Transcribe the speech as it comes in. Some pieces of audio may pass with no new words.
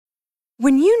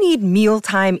When you need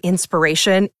mealtime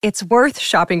inspiration, it's worth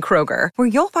shopping Kroger, where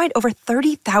you'll find over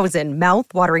 30,000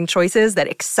 mouth-watering choices that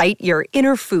excite your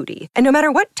inner foodie. And no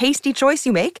matter what tasty choice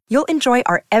you make, you'll enjoy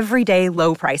our everyday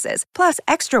low prices, plus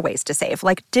extra ways to save,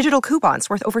 like digital coupons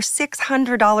worth over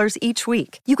 $600 each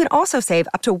week. You can also save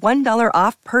up to $1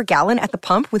 off per gallon at the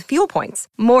pump with fuel points.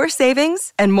 More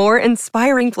savings and more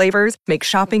inspiring flavors make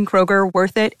shopping Kroger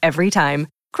worth it every time.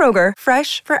 Kroger,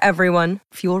 fresh for everyone.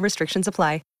 Fuel restrictions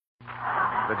apply.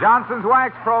 The Johnson's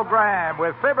Wax Program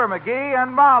with Fibber McGee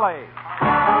and Molly.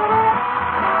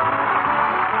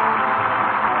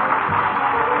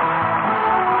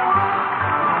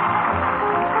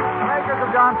 Makers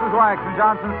of Johnson's Wax and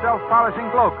Johnson's Self-Polishing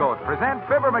Glow Coat present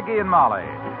Fibber McGee and Molly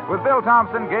with Bill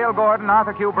Thompson, Gail Gordon,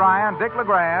 Arthur Q. Bryan, Dick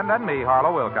LeGrand, and me,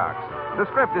 Harlow Wilcox. The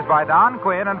script is by Don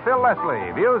Quinn and Phil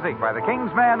Leslie. Music by the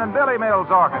King's Men and Billy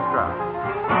Mills Orchestra.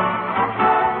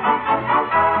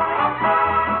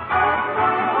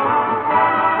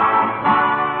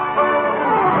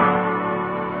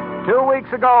 2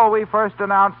 weeks ago, we first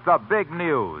announced the big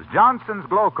news. Johnson's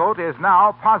Glow Coat is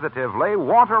now positively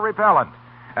water repellent.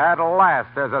 At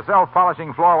last, there's a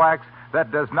self-polishing floor wax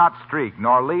that does not streak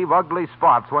nor leave ugly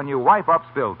spots when you wipe up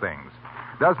spilled things.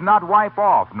 Does not wipe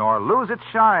off nor lose its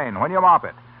shine when you mop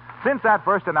it. Since that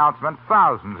first announcement,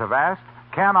 thousands have asked,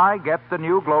 can I get the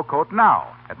new Glow Coat now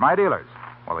at my dealers?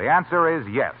 Well, the answer is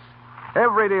yes.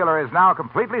 Every dealer is now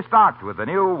completely stocked with the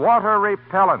new water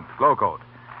repellent Glow Coat.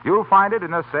 You'll find it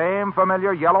in the same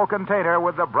familiar yellow container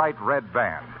with the bright red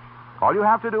band. All you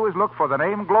have to do is look for the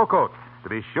name Glow Coat to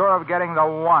be sure of getting the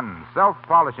one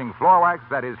self-polishing floor wax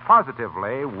that is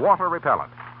positively water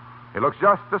repellent. It looks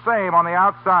just the same on the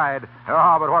outside.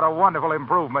 Oh, but what a wonderful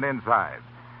improvement inside.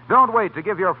 Don't wait to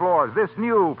give your floors this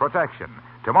new protection.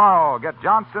 Tomorrow, get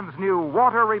Johnson's new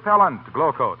water repellent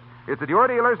Glow Coat. It's at your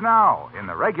dealers now in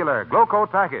the regular Glow Coat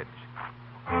package.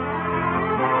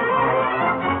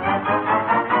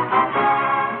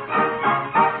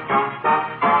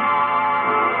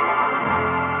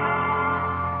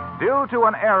 Due to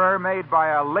an error made by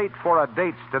a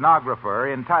late-for-a-date stenographer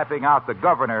in typing out the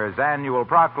governor's annual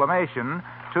proclamation,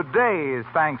 today is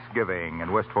Thanksgiving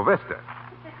in Wistful Vista.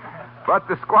 But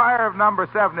the squire of number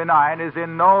 79 is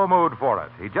in no mood for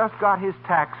it. He just got his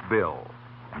tax bill,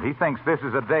 and he thinks this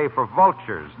is a day for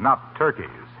vultures, not turkeys.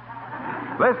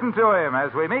 Listen to him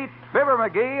as we meet Fibber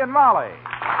McGee and Molly.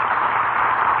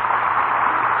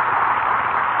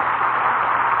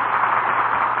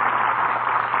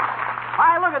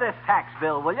 Look at this tax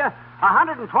bill, will you?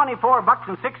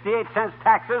 $124.68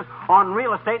 taxes on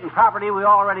real estate and property we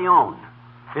already own.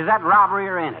 Is that robbery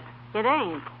or ain't it? It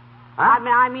ain't. Huh?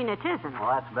 I mean, it isn't. Well,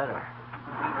 that's better.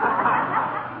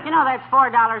 You know, that's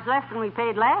 $4 less than we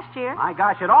paid last year. My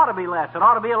gosh, it ought to be less. It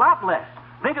ought to be a lot less.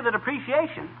 Think of the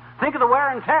depreciation. Think of the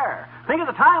wear and tear. Think of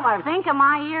the time I've... Think of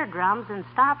my eardrums and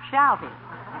stop shouting.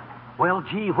 Well,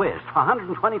 gee whiz,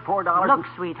 $124... Look,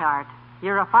 sweetheart,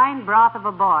 you're a fine broth of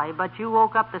a boy, but you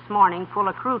woke up this morning full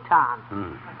of croutons.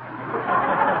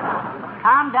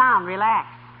 Calm down, relax.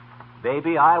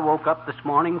 Baby, I woke up this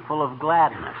morning full of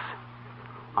gladness.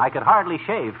 I could hardly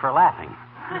shave for laughing.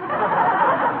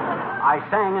 I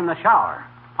sang in the shower.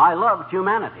 I loved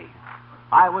humanity.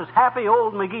 I was happy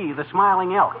old McGee, the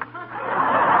smiling elk.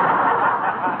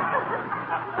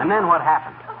 And then what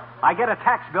happened? I get a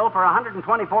tax bill for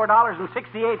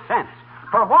 $124.68.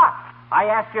 For what? I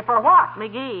ask you for what?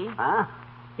 McGee. Huh?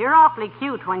 You're awfully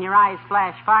cute when your eyes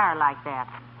flash fire like that.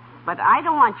 But I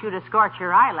don't want you to scorch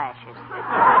your eyelashes.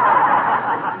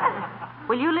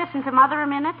 Will you listen to Mother a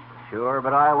minute? Sure,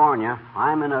 but I warn you,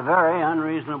 I'm in a very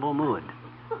unreasonable mood.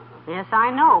 Yes, I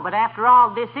know, but after all,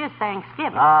 this is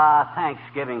Thanksgiving.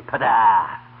 Thanksgiving, pada.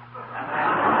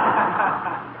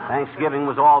 Thanksgiving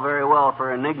was all very well for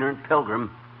an ignorant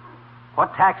pilgrim.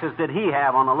 What taxes did he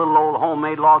have on a little old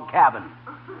homemade log cabin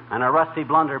and a rusty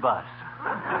blunderbuss?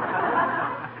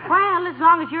 Well, as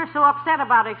long as you're so upset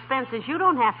about expenses, you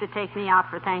don't have to take me out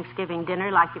for Thanksgiving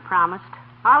dinner like you promised.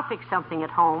 I'll fix something at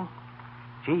home.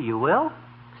 Gee, you will?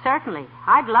 Certainly.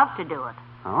 I'd love to do it.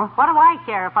 Oh? What do I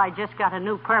care if I just got a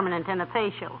new permanent and a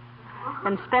facial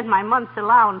and spend my month's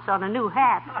allowance on a new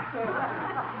hat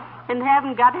and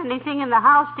haven't got anything in the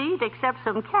house to eat except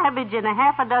some cabbage and a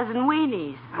half a dozen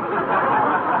weenies?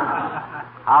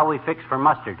 How we fix for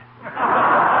mustard?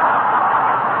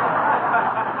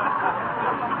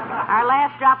 Our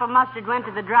last drop of mustard went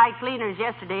to the dry cleaners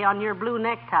yesterday on your blue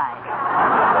necktie.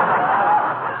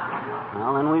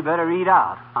 Well, then we better eat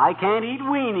out. I can't eat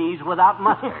weenies without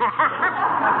mustard.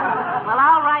 Well,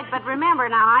 all right, but remember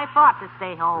now, I fought to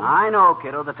stay home. I know,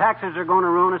 kiddo. The taxes are going to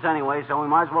ruin us anyway, so we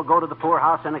might as well go to the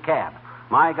poorhouse in a cab.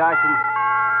 My gosh.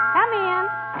 Come in.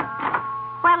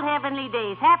 heavenly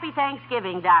days. Happy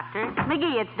Thanksgiving, Doctor.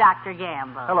 McGee, it's Dr.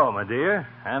 Gamble. Hello, my dear.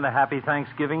 And a happy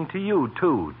Thanksgiving to you,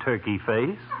 too, turkey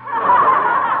face.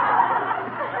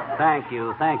 Thank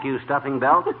you, stuffing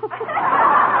belt.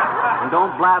 And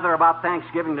don't blather about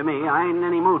Thanksgiving to me. I ain't in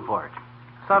any mood for it.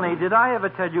 Sonny, did I ever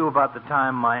tell you about the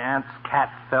time my aunt's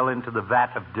cat fell into the vat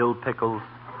of dill pickles?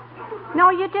 No,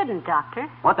 you didn't, Doctor.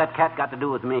 What that cat got to do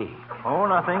with me? Oh,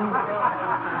 nothing.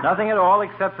 Nothing at all,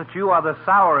 except that you are the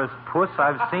sourest puss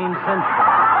I've seen since then.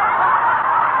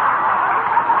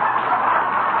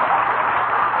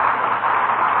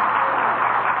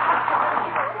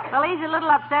 Well, he's a little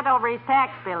upset over his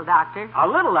tax bill, Doctor. A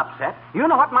little upset? You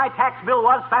know what my tax bill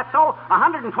was, Fatso?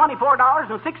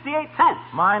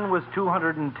 $124.68. Mine was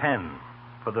 $210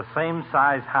 for the same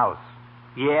size house.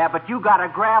 Yeah, but you got a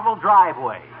gravel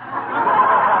driveway.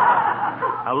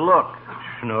 Now, look,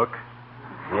 Schnook.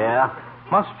 Yeah?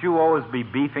 Must you always be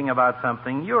beefing about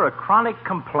something? You're a chronic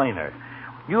complainer.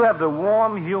 You have the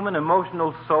warm, human,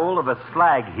 emotional soul of a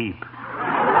slag heap.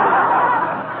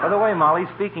 By the way, Molly,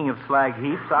 speaking of slag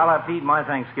heaps, I'll have to eat my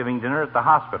Thanksgiving dinner at the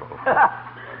hospital.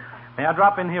 May I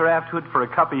drop in here afterward for a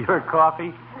cup of your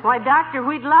coffee? Why, Doctor,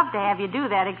 we'd love to have you do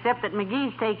that, except that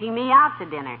McGee's taking me out to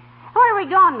dinner. Where are we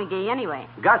going, McGee, anyway?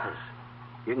 Gus's.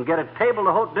 You can get a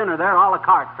table-to-hote dinner there a la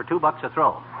carte for $2 a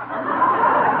throw.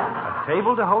 A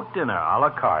table-to-hote dinner a la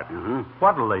carte. Mm-hmm.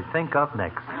 What'll they think of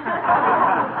next?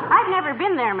 I've never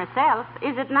been there myself.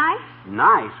 Is it nice?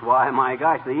 Nice? Why, my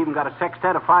gosh, they even got a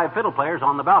sextet of 5 fiddle players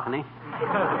on the balcony.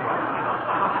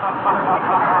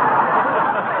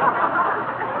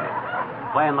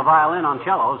 Playing the violin on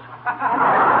cellos.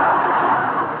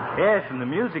 Yes, and the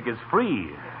music is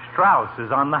free. Strauss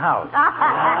is on the house.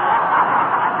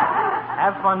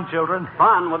 Have fun, children.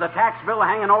 Fun with a tax bill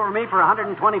hanging over me for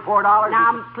 $124.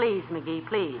 Now, please, McGee,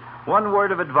 please. One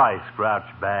word of advice, Grouch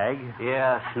Bag.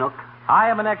 Yeah, Snook. I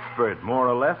am an expert, more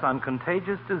or less, on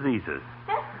contagious diseases.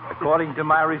 According to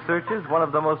my researches, one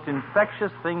of the most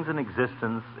infectious things in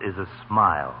existence is a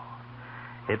smile.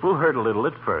 It will hurt a little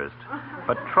at first,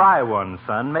 but try one,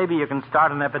 son. Maybe you can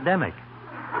start an epidemic.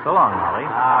 So long, Molly.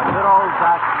 Good old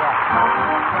Doc.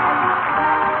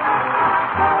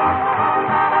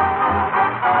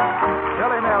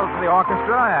 Shelley Mills and the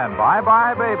orchestra and Bye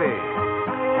Bye Baby.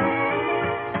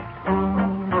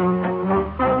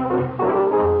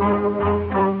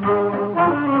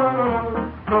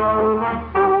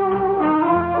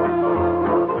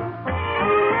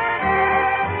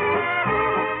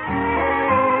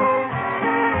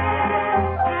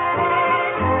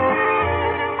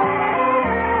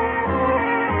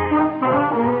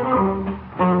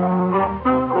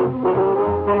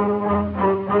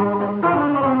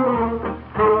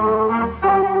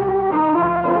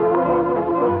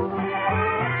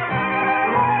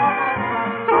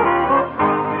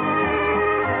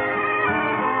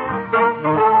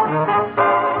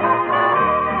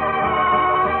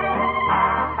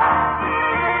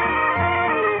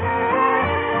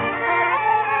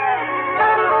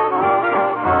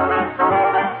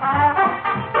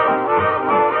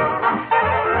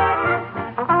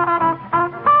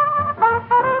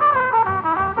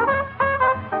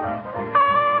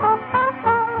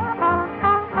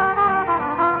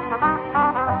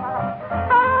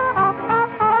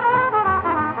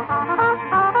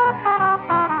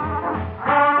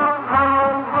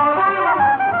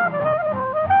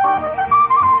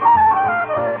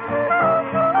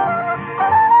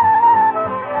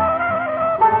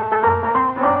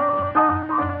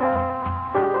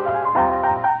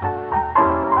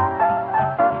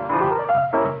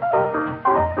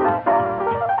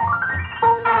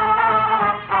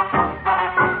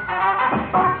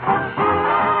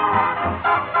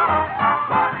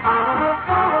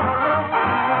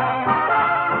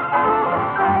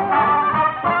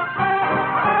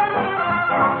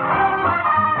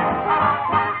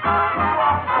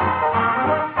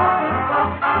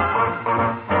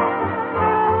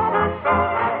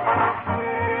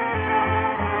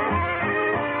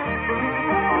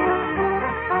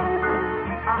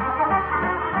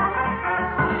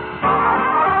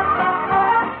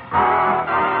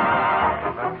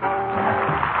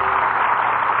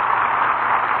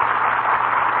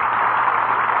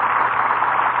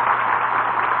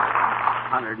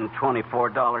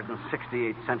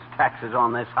 $124.68 taxes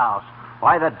on this house.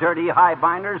 Why, the dirty high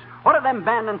binders? What do them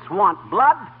bandits want?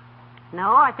 Blood?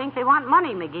 No, I think they want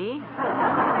money, McGee.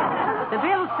 The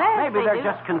bill says Maybe they they're do.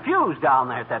 just confused down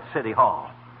there at that city hall.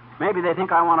 Maybe they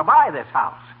think I want to buy this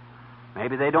house.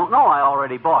 Maybe they don't know I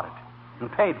already bought it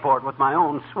and paid for it with my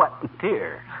own sweat and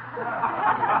tears.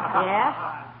 Yes,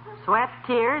 sweat,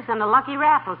 tears, and a lucky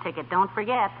raffle ticket, don't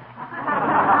forget.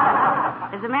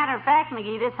 As As a matter of fact,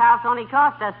 McGee, this house only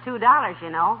cost us $2, you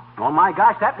know. Oh, my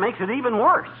gosh, that makes it even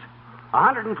worse.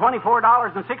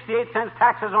 $124.68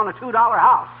 taxes on a $2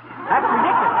 house. That's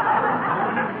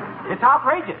ridiculous. It's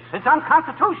outrageous. It's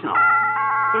unconstitutional.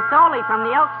 It's Ole from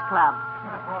the Elks Club.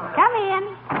 Come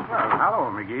in. Well,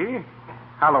 hello, McGee.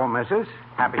 Hello, Mrs.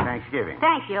 Happy Thanksgiving.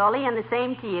 Thank you, Ole, and the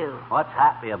same to you. What's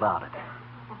happy about it?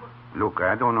 Look,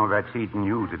 I don't know that's eating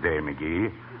you today,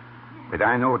 McGee. But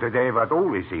I know today what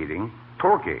Ole's eating.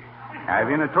 Turkey. I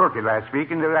won a turkey last week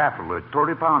in the raffle, a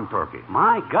 30-pound turkey.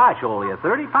 My gosh, Ole, a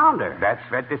 30-pounder. That's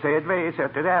what they say it weighs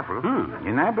at the raffle.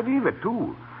 And I believe it,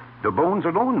 too. The bones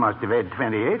alone must have weighed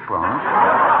 28 pounds.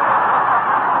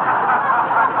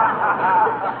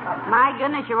 My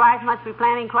goodness, your wife must be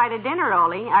planning quite a dinner,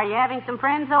 Ole. Are you having some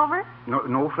friends over?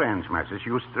 No friends, Mrs.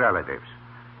 Just relatives.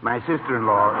 My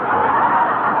sister-in-law,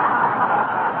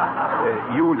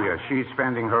 Julia, she's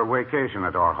spending her vacation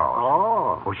at our house.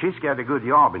 Oh. Well, she's got a good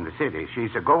job in the city.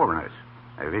 She's a governess.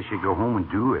 I wish she'd go home and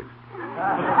do it.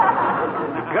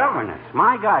 A governess?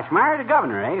 My gosh, married a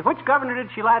governor, eh? Which governor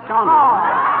did she latch on to? Oh.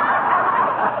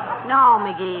 No,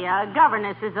 McGee. A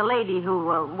governess is a lady who,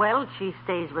 she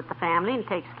stays with the family and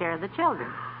takes care of the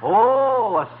children.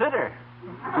 Oh, a sitter.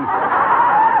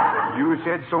 You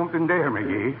said something there,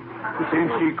 McGee.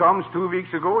 Since she comes 2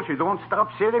 weeks ago, she don't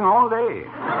stop sitting all day.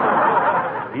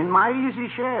 In my easy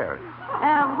chair.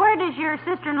 Where does your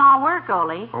sister-in-law work,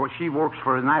 Ole? Oh, she works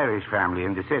for an Irish family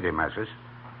in the city, Mrs.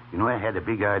 You know, I had a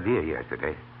big idea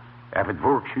yesterday. If it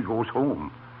works, she goes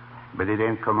home. But it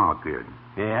ain't come out good.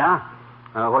 Yeah?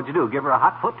 What'd you do, give her a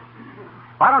hot foot?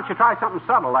 Why don't you try something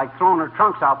subtle, like throwing her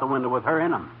trunks out the window with her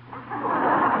in them?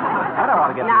 That ought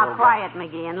to get Now, quiet,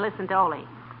 McGee, and listen to Ole.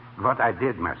 What I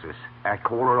did, Mrs., I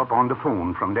called her up on the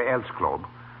phone from the Elks Club,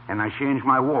 and I changed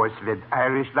my voice with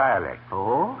Irish dialect.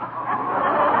 Oh?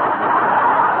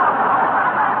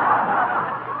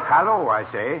 Hello, I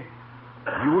say.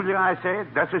 Julia, I say,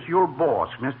 this is your boss,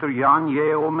 Mr. Jan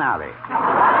Ye O'Malley.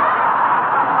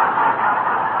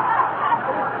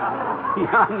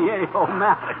 Jan Ye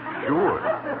O'Malley. Sure.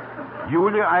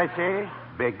 Julia, I say,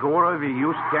 begorra, we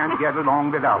just can't get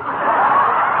along without her.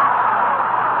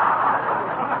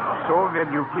 So,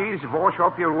 will you please wash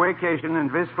up your vacation in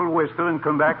wistful Worcester and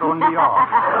come back on the yard?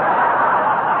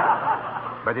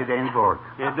 But it ain't work.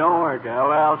 It don't work.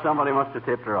 Well, somebody must have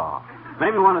tipped her off.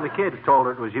 Maybe one of the kids told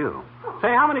her it was you. Say,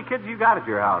 how many kids you got at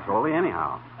your house, Ole,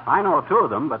 anyhow? I know 2 of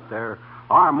them, but there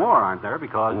are more, aren't there?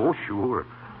 Because... Oh, sure.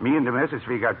 Me and the missus,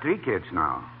 we got 3 kids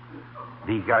now.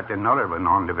 We got another one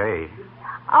on the way.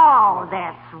 Oh,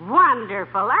 that's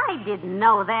wonderful. I didn't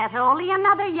know that, Ole.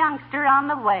 Another youngster on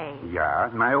the way. Yeah,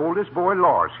 my oldest boy,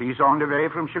 Lars, he's on the way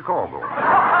from Chicago.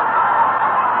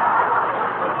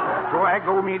 So I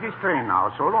go meet his train now.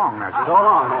 So long, Missus. So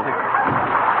long, Ole.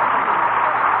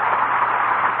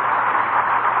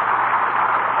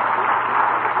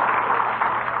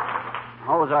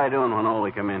 What was I doing when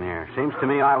Ole come in here? Seems to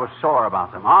me I was sore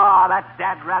about them. That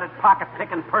dad-ratted,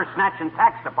 pocket-picking, purse-snatching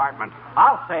tax department.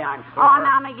 I'll say I'm sore. Oh,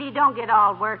 now, McGee, don't get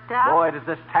all worked up. Boy, does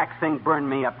this tax thing burn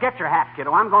me up. Get your hat,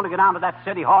 kiddo. I'm going to go down to that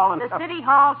city hall and... The city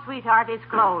hall, sweetheart, is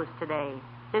closed today.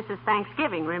 This is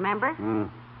Thanksgiving, remember?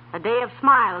 A day of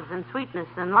smiles and sweetness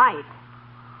and light.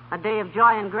 A day of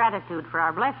joy and gratitude for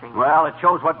our blessing. Well, it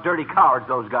shows what dirty cowards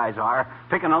those guys are.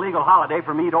 Picking a legal holiday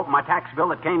for me to open my tax bill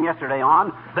that came yesterday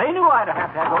on. They knew I'd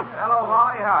have to have those... Hello,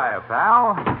 Molly. Hi,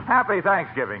 pal. Happy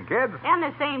Thanksgiving, kids. And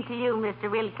the same to you, Mr.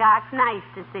 Wilcox. Nice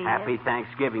to see you. Happy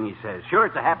Thanksgiving, he says. Sure,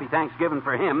 it's a happy Thanksgiving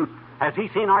for him. Has he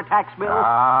seen our tax bill?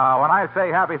 When I say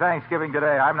happy Thanksgiving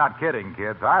today, I'm not kidding,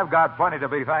 kids. I've got plenty to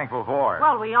be thankful for.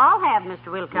 Well, we all have, Mr.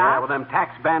 Wilcox. Yeah, well, them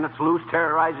tax bandits loose,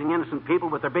 terrorizing innocent people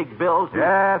with their big bills.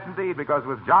 Yes, indeed, because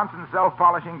with Johnson's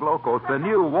self-polishing glow coat, the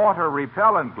new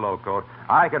water-repellent glow coat,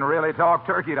 I can really talk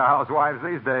turkey to housewives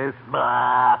these days.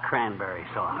 Blah, cranberry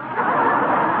sauce.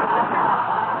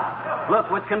 Look,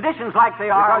 with conditions like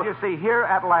they are... Because, you see, here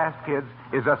at last, kids,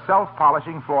 is a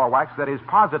self-polishing floor wax that is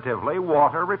positively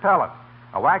water-repellent.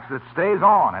 A wax that stays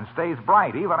on and stays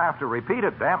bright even after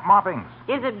repeated damp moppings.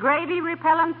 Is it gravy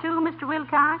repellent, too, Mr.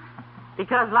 Wilcox?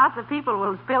 Because lots of people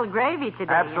will spill gravy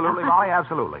today. Absolutely, Molly,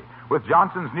 absolutely. With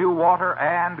Johnson's new water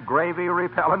and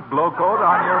gravy-repellent glow coat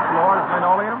on your floor's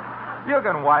linoleum, you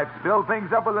can wipe spilled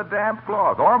things up with a damp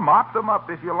cloth, or mop them up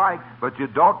if you like, but you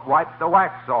don't wipe the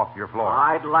wax off your floor.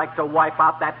 I'd like to wipe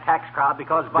out that tax crowd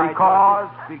because glow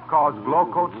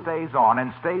coat stays on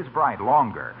and stays bright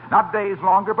longer. Not days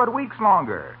longer, but weeks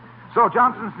longer. So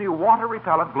Johnson's new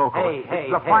water-repellent glow coat. Hey,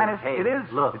 it's the finest. Hey, it is.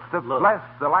 Look, it's the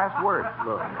last word.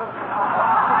 Look.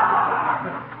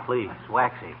 Please,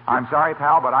 Waxy. I'm sorry,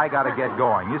 pal, but I got to get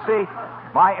going. You see,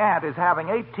 My aunt is having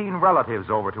 18 relatives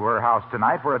over to her house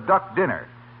tonight for a duck dinner.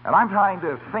 And I'm trying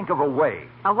to think of a way.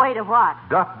 A way to what?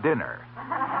 Duck dinner. So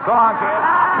long, kid.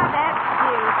 Ah, that's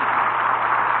cute.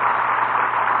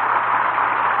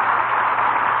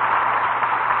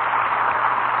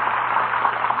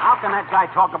 How can that guy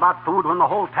talk about food when the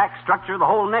whole tax structure, the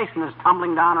whole nation is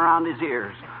tumbling down around his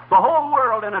ears? The whole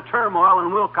world in a turmoil,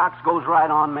 and Wilcox goes right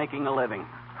on making a living.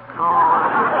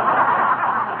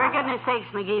 For goodness sakes,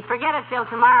 McGee, forget it till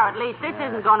tomorrow at least. This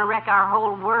isn't going to wreck our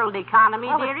whole world economy,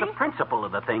 Well, dearie. it's the principle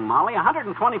of the thing, Molly.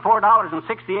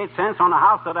 $124.68 on a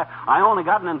house that I only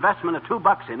got an investment of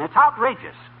 $2 in. It's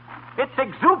outrageous. It's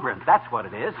exuberant. That's what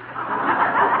it is.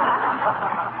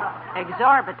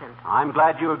 Exorbitant. I'm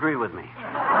glad you agree with me.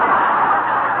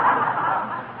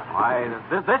 Why,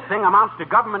 this thing amounts to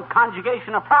government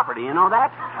conjugation of property. You know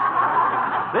that?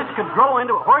 This could grow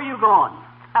into... Where are you going?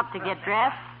 Up to get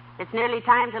dressed. It's nearly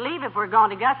time to leave if we're going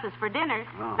to Gus's for dinner.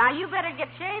 Oh. Now, you better get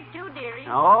shaved, too, dearie.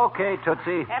 Okay,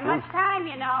 Tootsie. Have much time,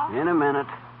 you know. In a minute.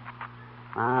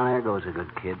 Ah, there goes a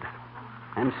good kid.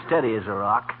 And steady as a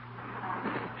rock.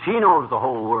 She knows the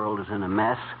whole world is in a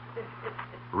mess.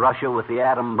 Russia with the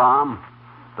atom bomb.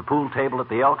 The pool table at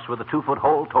the Elks with a 2-foot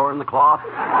hole tore in the cloth.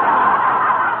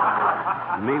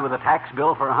 And me with a tax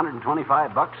bill for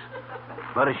 $125.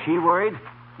 But is she worried?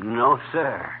 No,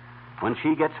 sir. When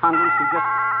she gets hungry, she just...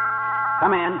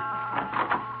 Come in.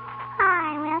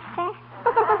 Hi, mister.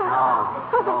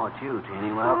 Oh, it's you,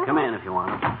 Teeny. Well, come in if you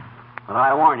want. But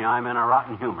I warn you, I'm in a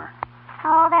rotten humor.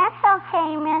 Oh, that's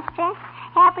okay, mister.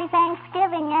 Happy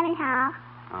Thanksgiving, anyhow.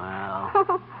 Well,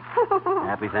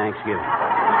 happy Thanksgiving.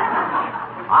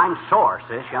 I'm sore,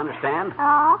 sis, you understand?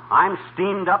 Oh? I'm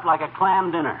steamed up like a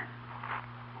clam dinner.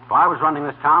 If I was running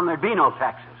this town, there'd be no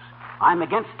taxes. I'm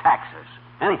against taxes.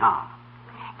 Anyhow.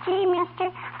 Gee,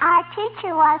 mister, our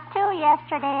teacher was, too,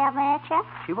 yesterday, I betcha.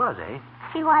 She was, eh?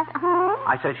 She was,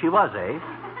 I said she was, eh?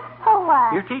 Who was?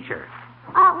 Your teacher.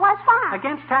 Was what?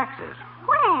 Against taxes.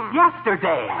 When?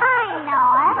 Yesterday. I know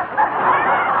it.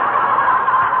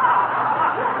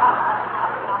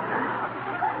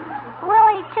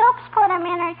 Willie Toops put him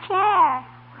in her chair.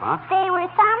 Huh? They were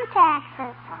thumb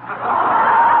taxes.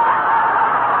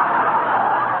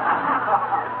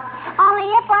 Only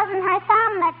it wasn't her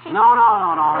thumb that she... No.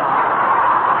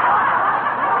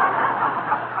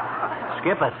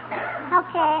 Skip it.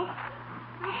 Okay.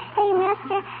 Hey,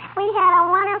 mister, we had a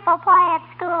wonderful play at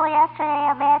school yesterday,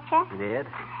 I betcha. You did?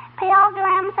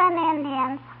 Pilgrims and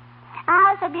Indians.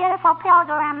 I was a beautiful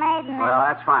pilgrim maiden. Well,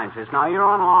 that's fine, sis. Now you're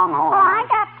on along home. Oh, I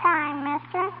got time,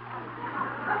 mister.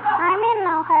 I'm in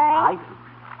no hurry.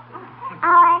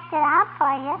 I'll act it out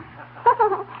for you.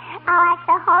 I'll act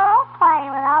the whole play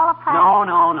with all the parts. No.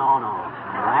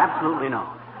 Absolutely no.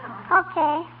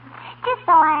 Okay. Just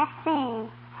the last scene.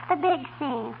 The big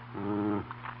scene.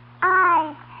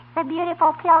 I, the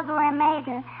beautiful pilgrim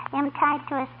maiden, am tied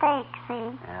to a stake,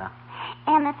 see? Yeah.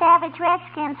 And the savage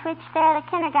redskins, which stare the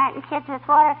kindergarten kids with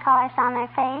watercolors on their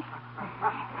face,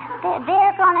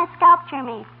 they're going to sculpture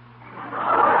me.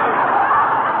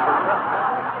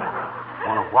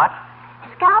 Want to what?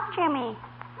 Sculpture me.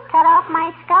 Cut off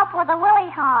my scalp with a willy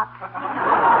hawk.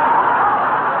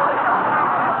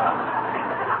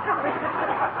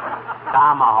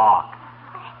 Tomahawk.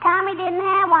 Tommy didn't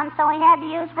have one, so he had to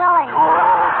use Willie.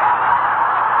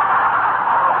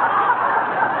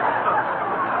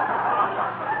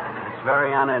 It's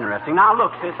very uninteresting. Now,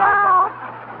 look, sis,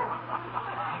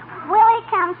 Willie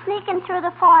comes sneaking through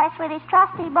the forest with his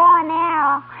trusty bow and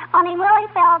arrow. Only Willie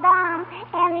fell down,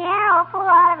 and the arrow flew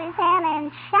out of his hand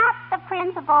and shot the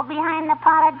principal behind the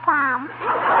potted palm.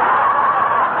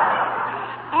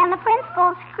 And the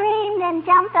principal screamed and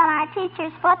jumped on our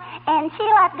teacher's foot, and she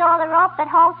let go of the rope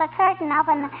that holds the curtain up,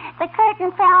 and the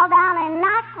curtain fell down and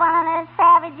knocked one of the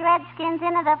savage redskins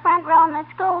into the front row in the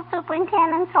school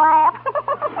superintendent's lap.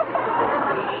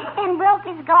 And broke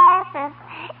his glasses.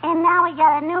 And now we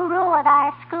got a new rule at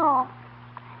our school.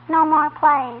 No more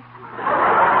plays. So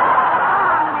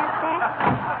long, mister.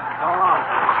 So long.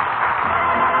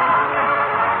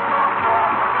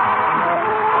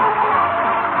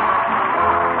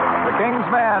 The King's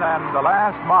Men and The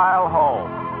Last Mile Home.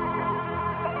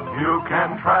 You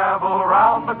can travel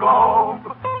around the globe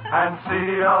and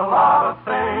see a lot of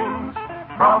things,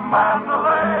 from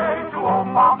Mandalay to old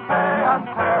Pompeii and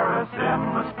Paris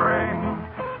in the spring.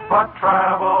 But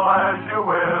travel as you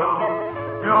will,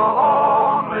 you'll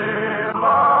only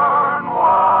learn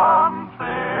one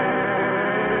thing.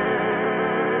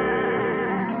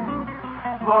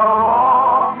 The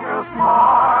longest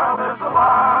mile is the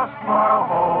last mile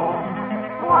home.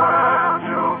 When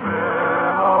you've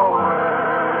been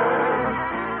away,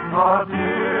 the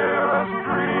dearest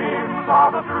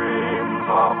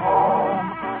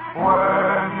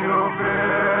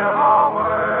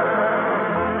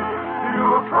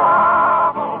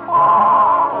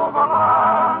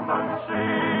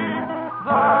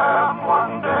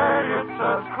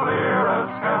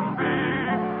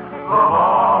The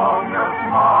longest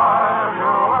mile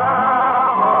you'll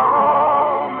ever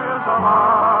roam is the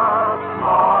last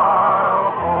mile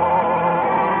home.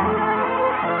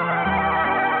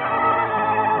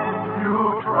 You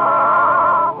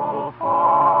travel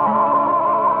far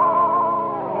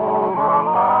over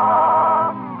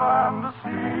land and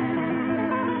sea.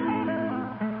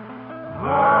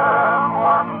 Then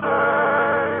one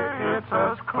day it's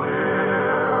as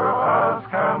clear as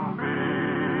can be.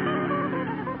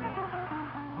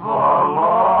 The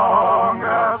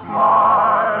longest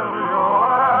mile you'll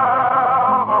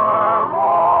ever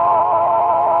roam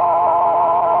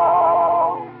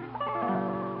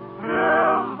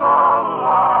is the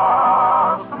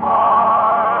last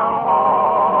mile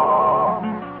home.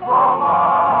 The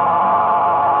last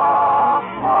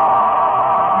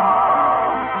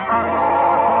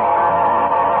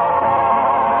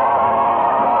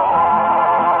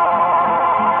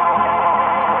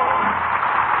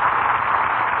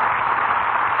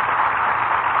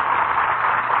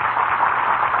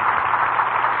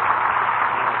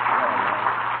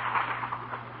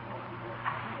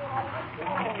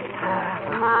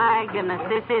My goodness,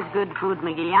 this is good food,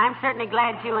 McGee. I'm certainly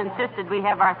glad you insisted we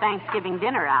have our Thanksgiving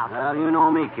dinner out. Well, you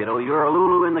know me, kiddo. You're a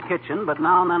Lulu in the kitchen, but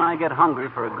now and then I get hungry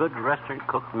for a good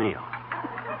restaurant-cooked meal.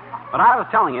 But I was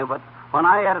telling you, but when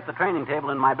I ate at the training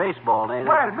table in my baseball days...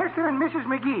 Well, Mr. and Mrs.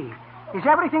 McGee, is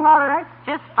everything all right?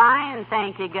 Just fine,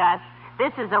 thank you, Gus.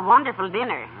 This is a wonderful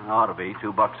dinner. Ought to be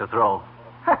 $2 a throw.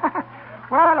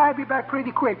 Well, I'll be back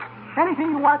pretty quick.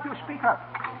 Anything you want to speak up.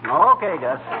 Okay,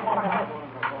 Gus.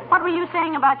 What were you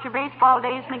saying about your baseball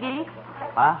days, McGee?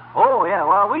 Huh? Oh, yeah.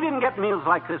 Well, we didn't get meals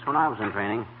like this when I was in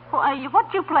training. Well,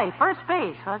 what'd you play? First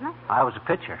base, wasn't it? I was a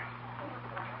pitcher.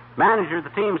 Manager of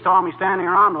the team saw me standing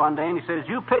around one day, and he says,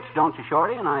 "You pitch, don't you,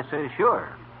 Shorty?" And I said, "Sure."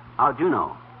 "How'd you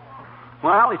know?"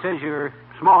 "Well," he says, "you're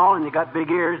small and you got big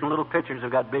ears, and little pitchers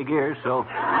have got big ears, so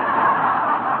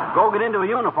go get into a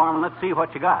uniform and let's see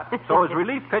what you got." So as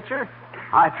relief pitcher,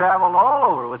 I traveled all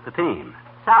over with the team.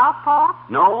 Southpaw?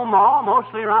 No, Ma,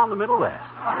 mostly around the Middle West.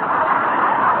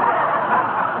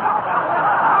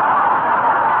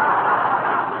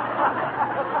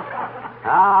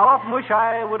 I often wish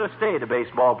I would have stayed a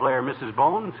baseball player, Mrs.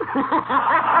 Bones.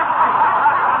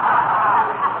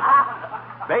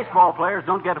 Baseball players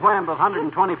don't get whammed with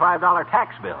 $125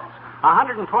 tax bills.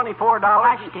 $124.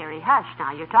 Hush, dearie, hush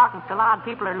now. You're talking so loud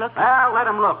people are looking. Well, let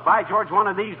them look. By George, one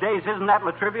of these days, isn't that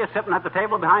Latrivia sitting at the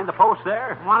table behind the post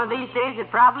there? One of these days it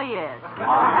probably is.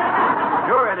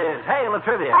 Sure it is. Hey,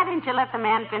 Latrivia. Why didn't you let the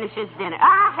man finish his dinner?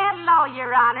 Hello,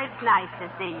 Your Honor. It's nice to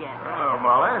see you. Hello,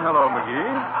 Molly. Hello,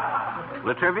 McGee.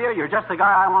 Latrivia, you're just the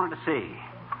guy I wanted to see.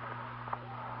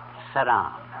 Sit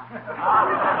down.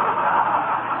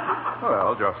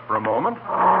 Well, just for a moment.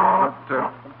 But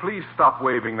please stop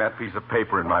waving that piece of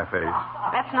paper in my face.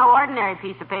 That's no ordinary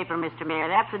piece of paper, Mr. Mayor.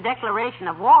 That's a declaration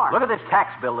of war. Look at this tax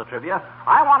bill, Latrivia.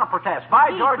 I want to protest. By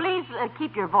George... Please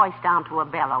keep your voice down to a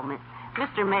bellow,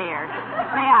 Mr. Mayor.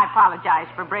 May I apologize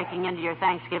for breaking into your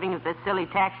Thanksgiving with this silly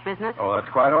tax business? Oh, that's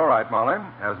quite all right, Molly.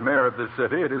 As mayor of this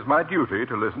city, it is my duty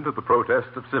to listen to the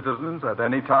protests of citizens at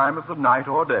any time of the night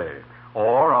or day,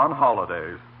 or on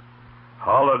holidays.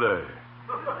 Holiday.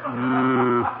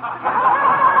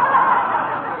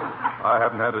 I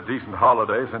haven't had a decent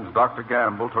holiday since Dr.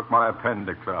 Gamble took my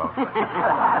appendix out.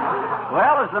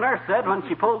 Well, as the nurse said when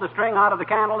she pulled the string out of the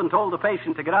candle and told the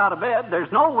patient to get out of bed, there's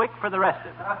no wick for the rest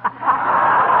of it.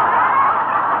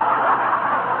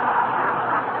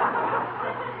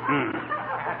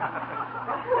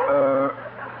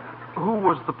 Who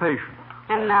was the patient?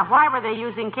 And why were they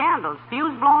using candles?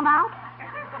 Fuse blown out?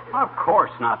 Of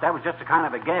course not. That was just a kind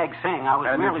of a gag saying. I was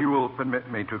And merely... if you will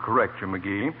permit me to correct you,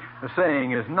 McGee, the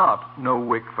saying is not no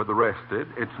wick for the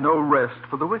rested. It's no rest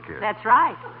for the wicked. That's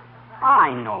right.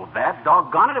 I know that.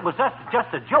 Doggone it. It was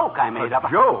just a joke I made up. A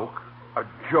joke? A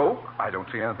joke? I don't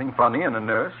see anything funny in a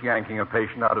nurse yanking a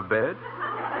patient out of bed.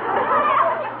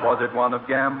 Was it one of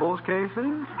Gamble's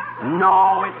cases?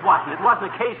 No, it wasn't. It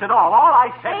wasn't a case at all. All I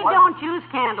said They was... don't use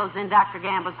candles in Dr.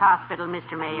 Gamble's hospital,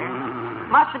 Mr. Mayor.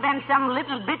 Must have been some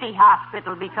little bitty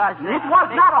hospital because... It was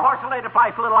not a horse-related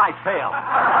place, little ice pail.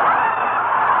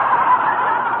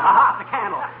 Aha, the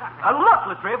candle. Look,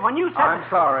 Latriv, when you said... I'm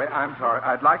sorry.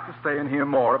 I'd like to stay and hear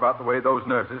more about the way those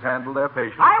nurses handle their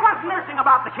patients. I wasn't nursing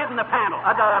about the kid in the panel.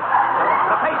 The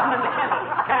patient in the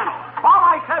candle. All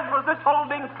I said was this whole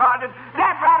thing started.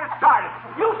 That rabbit started.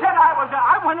 You said I was...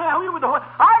 I went out with the horse.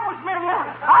 I was merely...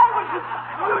 I was...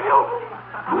 You...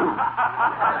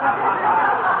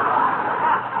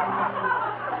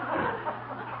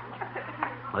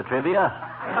 Latrivia?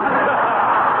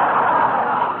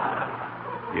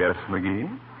 Yes, McGee?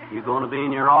 You going to be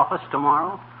in your office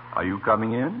tomorrow? Are you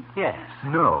coming in? Yes.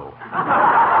 No. Good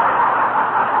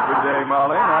day,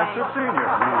 Molly. Nice to have seen you.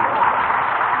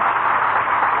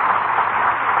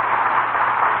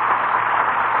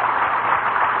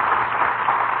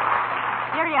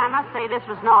 Jerry, I must say this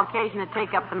was no occasion to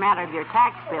take up the matter of your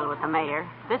tax bill with the mayor.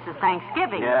 This is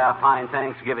Thanksgiving. Yeah, fine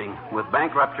Thanksgiving. With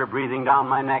bankruptcy breathing down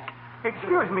my neck.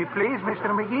 Excuse me, please,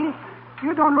 Mr. McGee.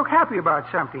 You don't look happy about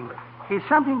something. Is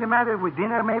something the matter with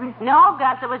dinner, maybe? No,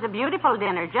 Gus, it was a beautiful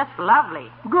dinner. Just lovely.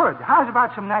 Good. How's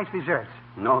about some nice desserts?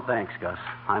 No thanks, Gus.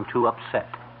 I'm too upset.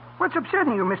 What's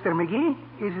upsetting you, Mr. McGee?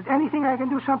 Is it anything I can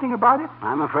do something about it?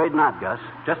 I'm afraid not, Gus.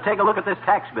 Just take a look at this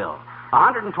tax bill.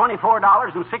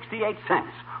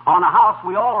 $124.68 on a house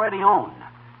we already own.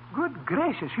 Good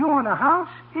gracious, you own a house?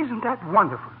 Isn't that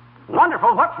wonderful?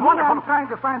 Wonderful? What's wonderful? I'm trying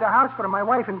to find a house for my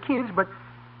wife and kids, but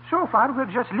so far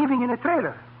we're just living in a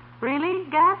trailer. Really,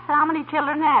 Gus? How many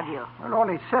children have you? Well,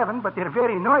 only 7, but they're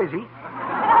very noisy.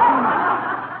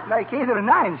 Like 8 or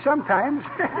 9 sometimes.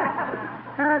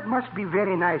 It must be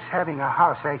very nice having a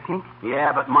house, I think.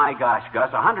 Yeah, but my gosh,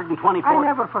 Gus, 124... I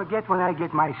never forget when I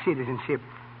get my citizenship.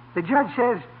 The judge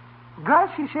says,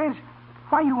 Gus, he says,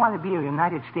 why you want to be a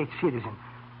United States citizen?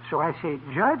 So I say,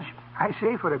 Judge, I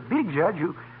say, for a big judge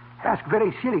who asks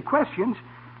very silly questions,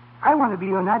 I want to be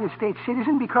a United States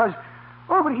citizen because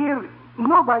over here,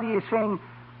 nobody is saying,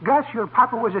 Gus, your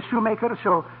papa was a shoemaker,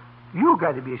 so you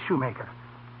got to be a shoemaker.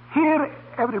 Here,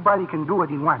 everybody can do what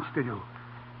he wants to do.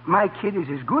 My kid is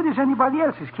as good as anybody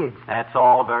else's kid. That's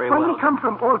all very well. When we come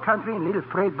from old country in a little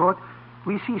freight boat,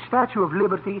 we see Statue of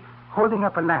Liberty holding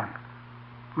up a lamp.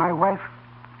 My wife,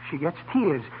 she gets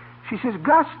tears. She says,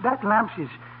 Gus, that lamp is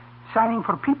signing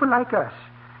for people like us.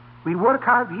 We work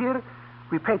hard here.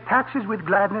 We pay taxes with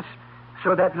gladness,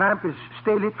 so that lamp is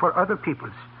stay lit for other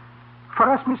peoples. For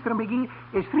us, Mr. McGee,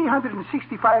 is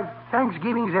 365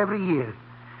 Thanksgivings every year.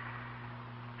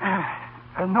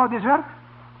 No dessert?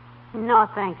 No,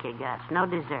 thank you, Gus. No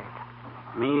dessert.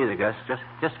 Me either, Gus.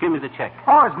 Just give me the check.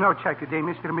 Oh, it's no check today,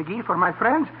 Mr. McGee. For my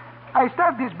friends, I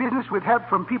start this business with help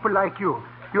from people like you.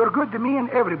 You're good to me, and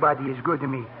everybody is good to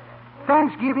me.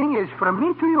 Thanksgiving is from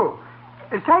me to you.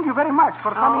 Thank you very much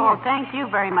for coming in. Thank you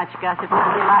very much, Gus. It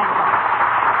was delightful.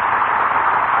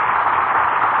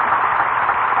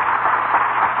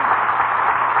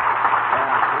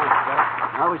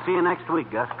 Well, we see you next week,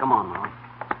 Gus. Come on, Mom.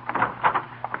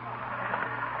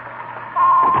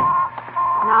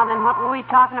 Now, then, what were we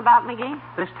talking about, McGee?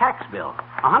 This tax bill.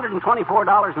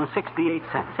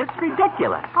 $124.68. It's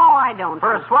ridiculous. Oh, I don't.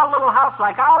 For a swell little house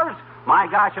like ours, my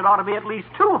gosh, it ought to be at least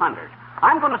 $200.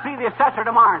 I'm going to see the assessor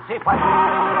tomorrow and see if I can...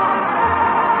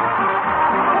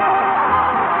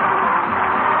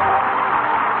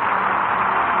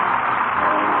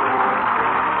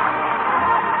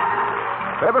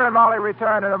 Fibber and Molly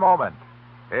return in a moment.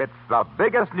 It's the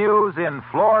biggest news in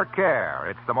floor care.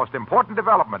 It's the most important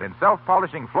development in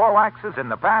self-polishing floor waxes in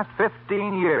the past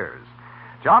 15 years.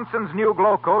 Johnson's new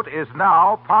Glow Coat is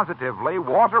now positively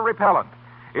water repellent.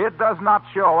 It does not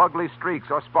show ugly streaks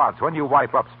or spots when you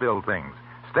wipe up spilled things.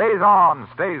 Stays on,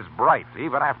 stays bright,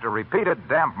 even after repeated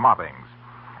damp moppings.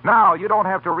 Now you don't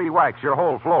have to re-wax your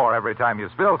whole floor every time you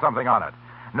spill something on it.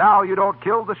 Now you don't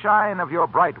kill the shine of your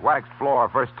bright waxed floor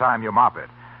first time you mop it.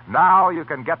 Now you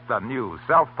can get the new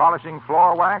self-polishing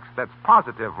floor wax that's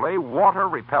positively water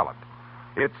repellent.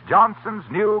 It's Johnson's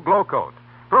new Glow Coat.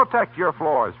 Protect your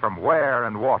floors from wear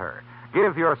and water.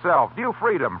 Give yourself new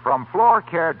freedom from floor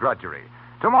care drudgery.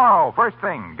 Tomorrow, first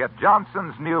thing, get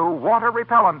Johnson's new water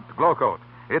repellent Glow Coat.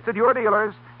 It's at your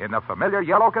dealers in the familiar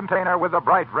yellow container with the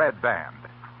bright red band.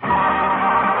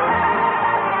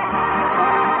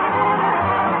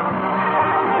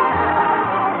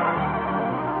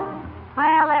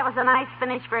 Well, that was a nice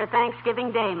finish for a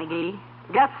Thanksgiving day, McGee.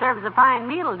 Gus serves a fine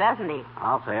meal, doesn't he?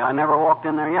 I'll say I never walked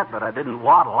in there yet, but I didn't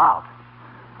waddle out.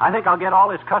 I think I'll get all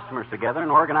his customers together and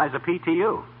organize a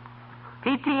PTU.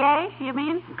 PTA, you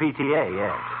mean? PTA,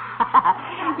 yes.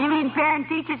 You mean Parent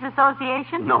Teachers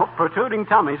Association? No, Protruding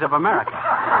Tummies of America.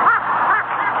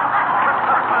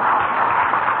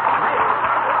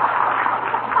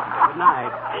 Good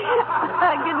night.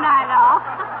 Good night, all.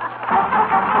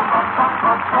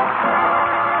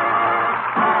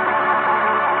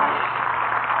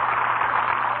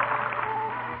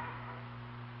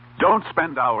 Don't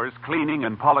spend hours cleaning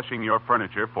and polishing your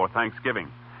furniture for Thanksgiving.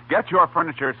 Get your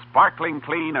furniture sparkling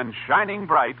clean and shining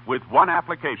bright with one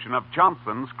application of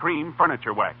Johnson's Cream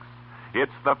Furniture Wax.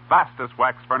 It's the fastest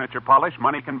wax furniture polish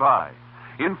money can buy.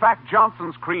 In fact,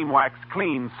 Johnson's Cream Wax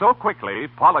cleans so quickly,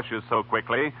 polishes so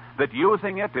quickly, that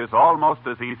using it is almost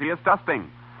as easy as dusting.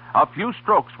 A few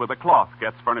strokes with a cloth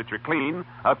gets furniture clean,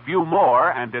 a few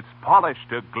more, and it's polished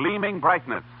to gleaming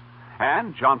brightness.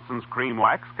 And Johnson's Cream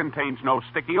Wax contains no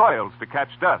sticky oils to catch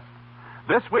dust.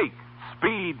 This week,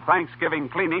 speed Thanksgiving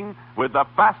cleaning with the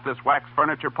fastest wax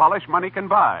furniture polish money can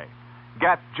buy.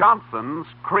 Get Johnson's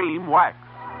Cream Wax.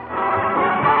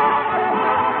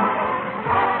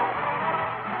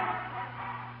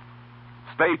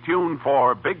 Stay tuned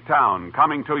for Big Town,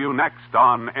 coming to you next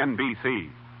on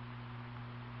NBC.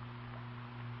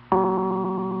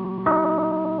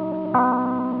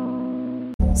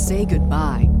 Say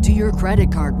goodbye to your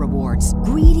credit card rewards.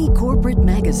 Greedy corporate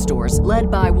mega stores, led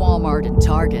by Walmart and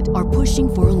Target, are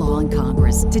pushing for a law in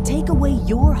Congress to take away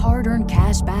your hard-earned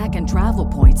cash back and travel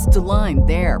points to line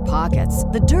their pockets.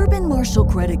 The Durbin-Marshall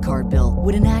credit card bill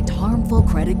would enact harmful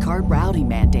credit card routing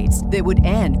mandates that would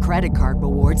end credit card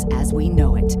rewards as we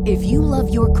know it. If you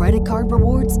love your credit card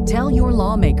rewards, tell your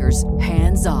lawmakers,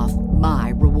 hands off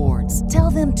my rewards. Tell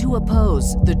them to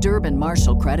oppose the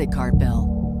Durbin-Marshall credit card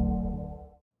bill.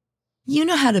 You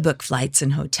know how to book flights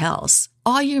and hotels.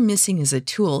 All you're missing is a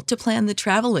tool to plan the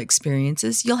travel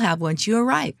experiences you'll have once you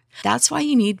arrive. That's why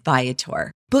you need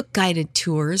Viator. Book guided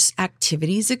tours,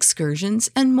 activities, excursions,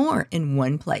 and more in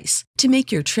one place to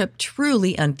make your trip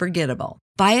truly unforgettable.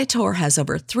 Viator has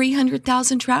over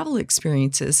 300,000 travel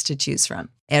experiences to choose from.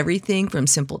 Everything from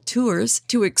simple tours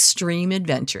to extreme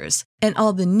adventures and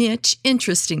all the niche,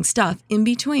 interesting stuff in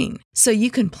between. So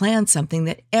you can plan something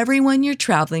that everyone you're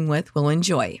traveling with will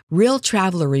enjoy. Real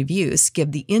traveler reviews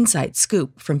give the inside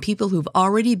scoop from people who've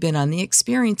already been on the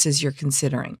experiences you're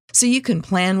considering. So you can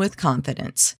plan with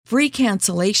confidence. Free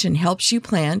cancellation helps you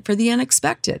plan for the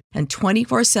unexpected. And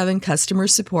 24/7 customer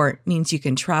support means you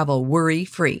can travel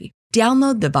worry-free.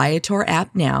 Download the Viator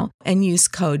app now and use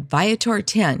code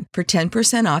Viator10 for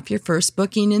 10% off your first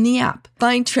booking in the app.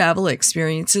 Find travel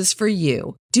experiences for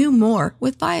you. Do more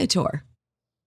with Viator.